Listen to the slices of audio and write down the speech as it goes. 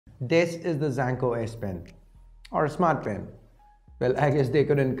This is the Zanco S Pen, or Smart Pen. Well, I guess they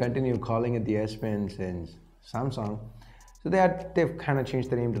couldn't continue calling it the S Pen since Samsung. So they've kind of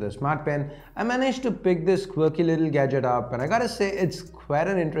changed the name to the Smart Pen. I managed to pick this quirky little gadget up, and I gotta say it's quite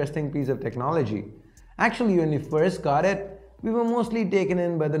an interesting piece of technology. Actually, when we first got it, we were mostly taken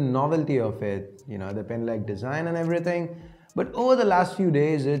in by the novelty of it, the pen-like design and everything. But over the last few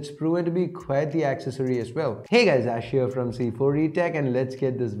days, it's proven to be quite the accessory as well. Hey guys, Ash here from C4E Tech, and let's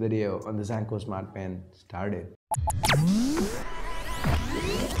get this video on the Zanco Smart Pen started.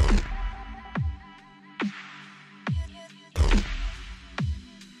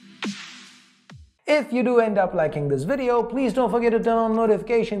 If you do end up liking this video, please don't forget to turn on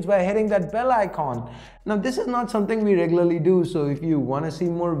notifications by hitting that bell icon. Now this is not something we regularly do, so if you want to see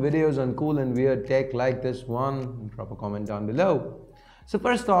more videos on cool and weird tech like this one, drop a comment down below. So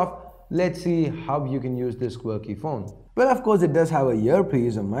first off, let's see how you can use this quirky phone. Well, of course it does have a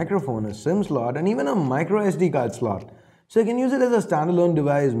earpiece, a microphone, a SIM slot, and even a micro SD card slot. So you can use it as a standalone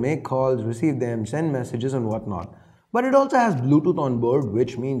device, make calls, receive them, send messages and whatnot. But it also has Bluetooth on board,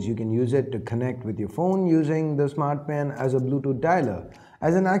 which means you can use it to connect with your phone using the Smart Pen as a Bluetooth dialer,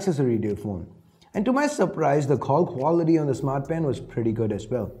 as an accessory to your phone. And to my surprise, the call quality on the Smart Pen was pretty good as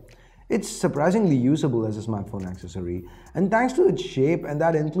well. It's surprisingly usable as a smartphone accessory, and thanks to its shape and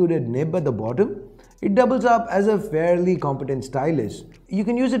that included nib at the bottom, it doubles up as a fairly competent stylus. You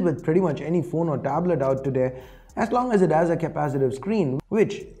can use it with pretty much any phone or tablet out today, as long as it has a capacitive screen,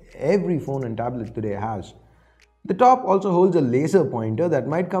 which every phone and tablet today has. The top also holds a laser pointer that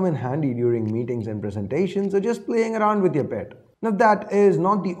might come in handy during meetings and presentations or just playing around with your pet. Now that is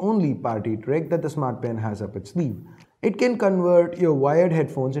not the only party trick that the Smart Pen has up its sleeve. It can convert your wired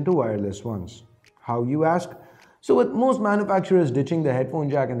headphones into wireless ones. How, you ask? So with most manufacturers ditching the headphone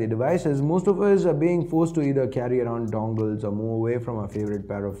jack in their devices, most of us are being forced to either carry around dongles or move away from our favorite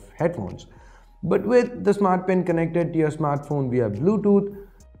pair of headphones. But with the Smart Pen connected to your smartphone via Bluetooth,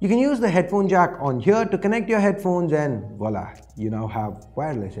 you can use the headphone jack on here to connect your headphones and voila, you now have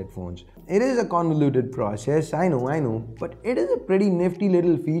wireless headphones. It is a convoluted process, I know, but it is a pretty nifty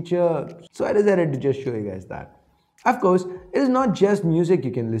little feature, so I decided to just show you guys that. Of course, it is not just music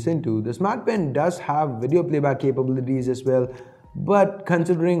you can listen to. The Smart Pen does have video playback capabilities as well, but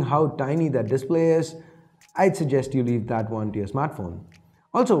considering how tiny that display is, I'd suggest you leave that one to your smartphone.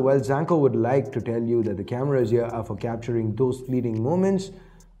 Also, while Zanco would like to tell you that the cameras here are for capturing those fleeting moments,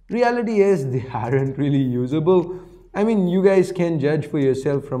 reality is they aren't really usable. I mean, you guys can judge for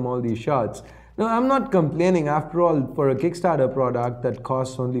yourself from all these shots. Now, I'm not complaining. After all, for a Kickstarter product that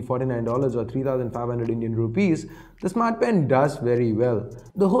costs only $49 or 3,500 Indian rupees, the Smart Pen does very well.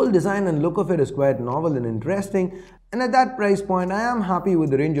 The whole design and look of it is quite novel and interesting, and at that price point, I am happy with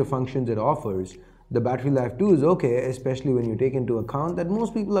the range of functions it offers. The battery life too is okay, especially when you take into account that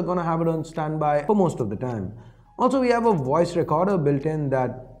most people are gonna have it on standby for most of the time. Also, we have a voice recorder built in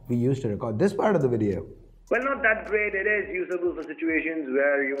that we used to record this part of the video. Well, not that great. It is usable for situations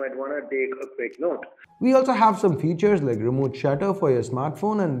where you might want to take a quick note. We also have some features like remote shutter for your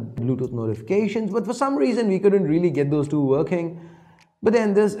smartphone and Bluetooth notifications, but for some reason we couldn't really get those two working. But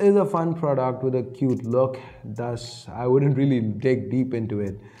then this is a fun product with a cute look, thus I wouldn't really dig deep into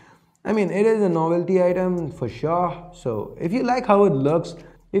it. I mean, it is a novelty item for sure, so if you like how it looks,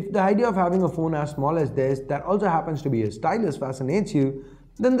 if the idea of having a phone as small as this that also happens to be a stylus fascinates you,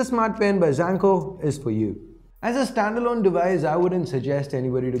 then the Smart Pen by Zanco is for you. As a standalone device, I wouldn't suggest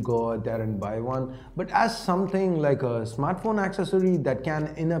anybody to go out there and buy one, but as something like a smartphone accessory that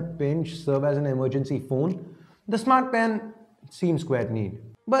can in a pinch serve as an emergency phone, the Smart Pen seems quite neat.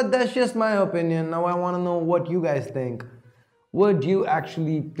 But that's just my opinion. Now I want to know what you guys think. Would you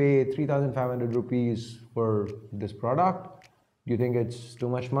actually pay 3,500 rupees for this product? Do you think it's too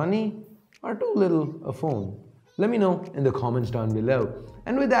much money or too little a phone? Let me know in the comments down below.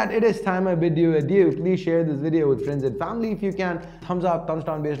 And with that, it is time I bid you adieu. Please share this video with friends and family if you can. Thumbs up, thumbs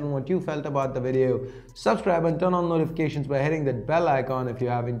down based on what you felt about the video. Subscribe and turn on notifications by hitting that bell icon if you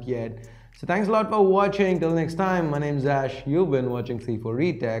haven't yet. So thanks a lot for watching. Till next time, my name's Ash. You've been watching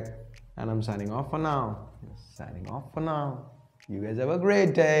C4E Tech, and I'm signing off for now. You guys have a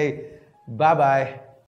great day. Bye-bye.